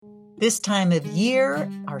This time of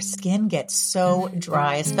year, our skin gets so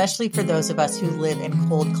dry, especially for those of us who live in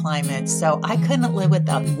cold climates. So I couldn't live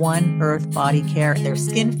without One Earth Body Care. Their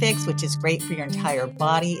Skin Fix, which is great for your entire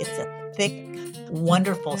body. It's a thick,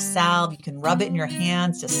 wonderful salve. You can rub it in your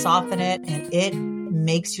hands to soften it, and it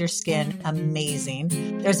makes your skin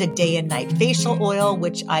amazing. There's a day and night facial oil,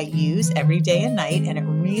 which I use every day and night, and it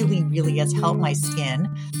really, really has helped my skin.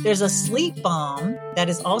 There's a sleep balm that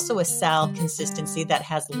is also a salve consistency that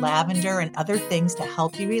has lavender and other things to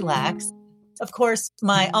help you relax. Of course,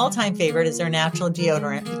 my all-time favorite is their natural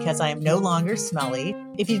deodorant because I am no longer smelly.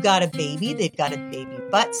 If you've got a baby, they've got a baby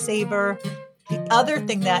butt saver. The other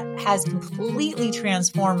thing that has completely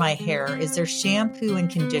transformed my hair is their shampoo and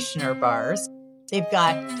conditioner bars. They've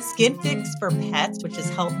got Skin Fix for pets, which has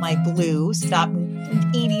helped my Blue stop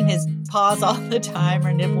eating his paws all the time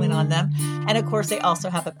or nibbling on them. And of course, they also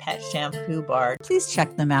have a pet shampoo bar. Please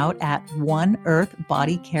check them out at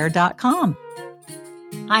oneearthbodycare.com.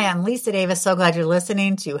 Hi, I'm Lisa Davis. So glad you're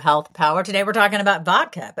listening to Health Power. Today we're talking about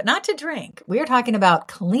vodka, but not to drink. We are talking about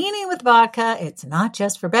cleaning with vodka. It's not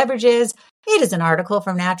just for beverages. It is an article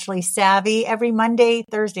from Naturally Savvy. Every Monday,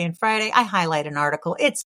 Thursday, and Friday, I highlight an article.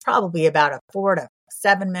 It's probably about a 4 to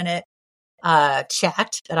 7 minute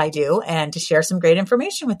chat that I do, and to share some great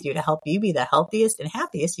information with you to help you be the healthiest and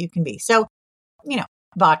happiest you can be. So,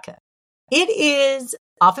 vodka. It is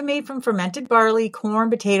often made from fermented barley, corn,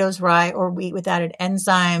 potatoes, rye, or wheat with added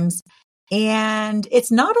enzymes. And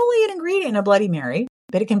it's not only an ingredient in a Bloody Mary,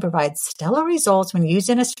 but it can provide stellar results when used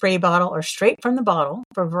in a spray bottle or straight from the bottle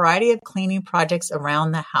for a variety of cleaning projects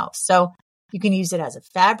around the house. So you can use it as a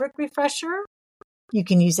fabric refresher. You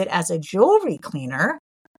can use it as a jewelry cleaner.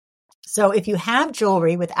 So if you have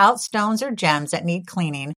jewelry without stones or gems that need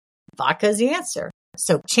cleaning, vodka is the answer.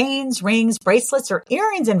 Soak chains, rings, bracelets, or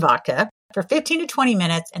earrings in vodka for 15 to 20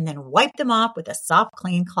 minutes and then wipe them off with a soft,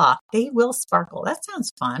 clean cloth. They will sparkle. That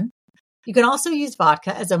sounds fun. You can also use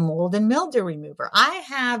vodka as a mold and mildew remover. I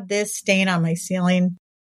have this stain on my ceiling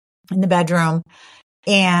in the bedroom,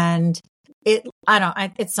 and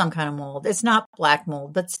it's some kind of mold. It's not black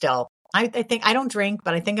mold, but still, I think I don't drink,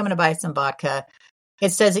 but I think I'm going to buy some vodka.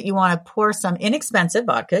 It says that you want to pour some inexpensive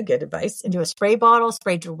vodka, good advice, into a spray bottle,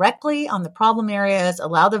 spray directly on the problem areas,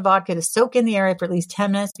 allow the vodka to soak in the area for at least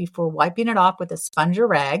 10 minutes before wiping it off with a sponge or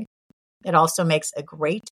rag. It also makes a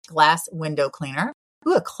great glass window cleaner.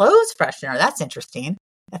 Ooh, a clothes freshener. That's interesting.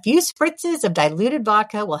 A few spritzes of diluted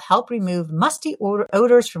vodka will help remove musty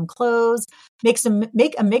odors from clothes.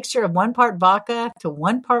 Make a mixture of 1 part vodka to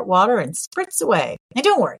 1 part water and spritz away. And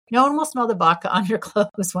don't worry, no one will smell the vodka on your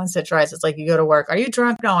clothes once it dries. It's like you go to work. Are you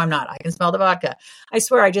drunk? No, I'm not. I can smell the vodka. I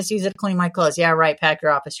swear, I just use it to clean my clothes. Yeah, right. Pack your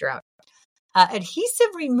office. You're out.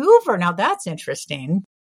 Adhesive remover. Now that's interesting.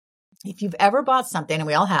 If you've ever bought something, and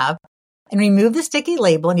we all have, and remove the sticky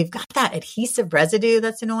label, and you've got that adhesive residue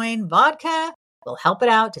that's annoying, vodka will help it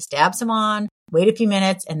out. Just dab some on, wait a few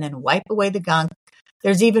minutes, and then wipe away the gunk.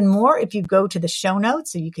 There's even more if you go to the show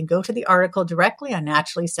notes, so you can go to the article directly on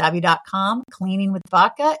naturallysavvy.com. Cleaning with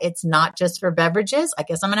vodka. It's not just for beverages. I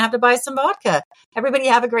guess I'm going to have to buy some vodka. Everybody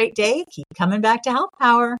have a great day. Keep coming back to Health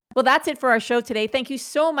Power. Well, that's it for our show today. Thank you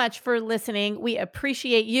so much for listening. We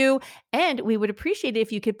appreciate you, and we would appreciate it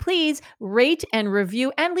if you could please rate and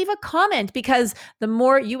review and leave a comment, because the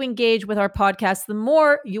more you engage with our podcast, the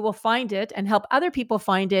more you will find it and help other people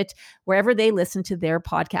find it wherever they listen to their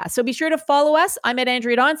podcast. So be sure to follow us. I'm at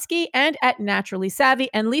Andrea Donsky and at Naturally Savvy,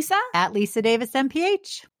 and Lisa at Lisa Davis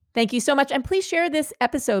MPH. Thank you so much. And please share this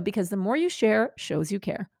episode, because the more you share shows you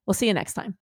care. We'll see you next time.